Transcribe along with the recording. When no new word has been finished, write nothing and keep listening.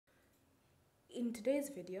In today's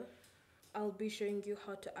video, I'll be showing you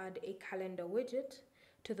how to add a calendar widget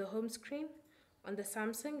to the home screen on the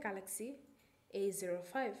Samsung Galaxy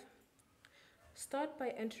A05. Start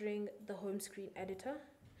by entering the home screen editor,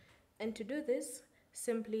 and to do this,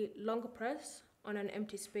 simply long press on an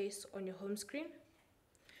empty space on your home screen.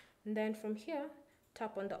 And then from here,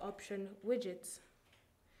 tap on the option Widgets.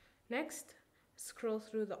 Next, scroll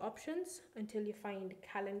through the options until you find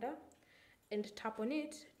Calendar and tap on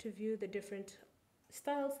it to view the different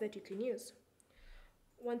styles that you can use.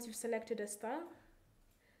 Once you've selected a style,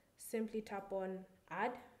 simply tap on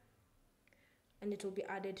Add and it will be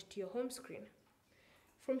added to your home screen.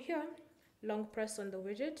 From here, long press on the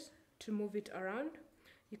widget to move it around.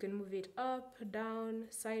 You can move it up, down,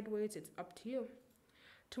 sideways, it's up to you.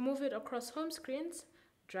 To move it across home screens,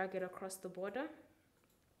 drag it across the border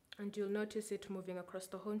and you'll notice it moving across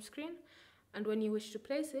the home screen. And when you wish to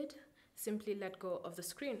place it, simply let go of the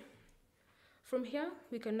screen. From here,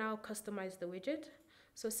 we can now customize the widget.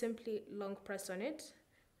 So simply long press on it,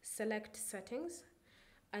 select settings,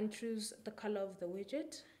 and choose the color of the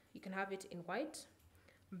widget. You can have it in white,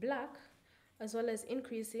 black, as well as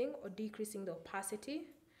increasing or decreasing the opacity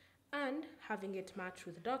and having it match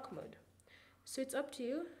with dark mode. So it's up to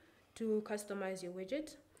you to customize your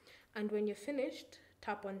widget. And when you're finished,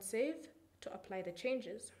 tap on Save to apply the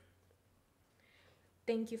changes.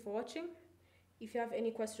 Thank you for watching. If you have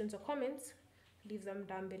any questions or comments, leave them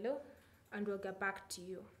down below and we'll get back to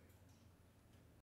you.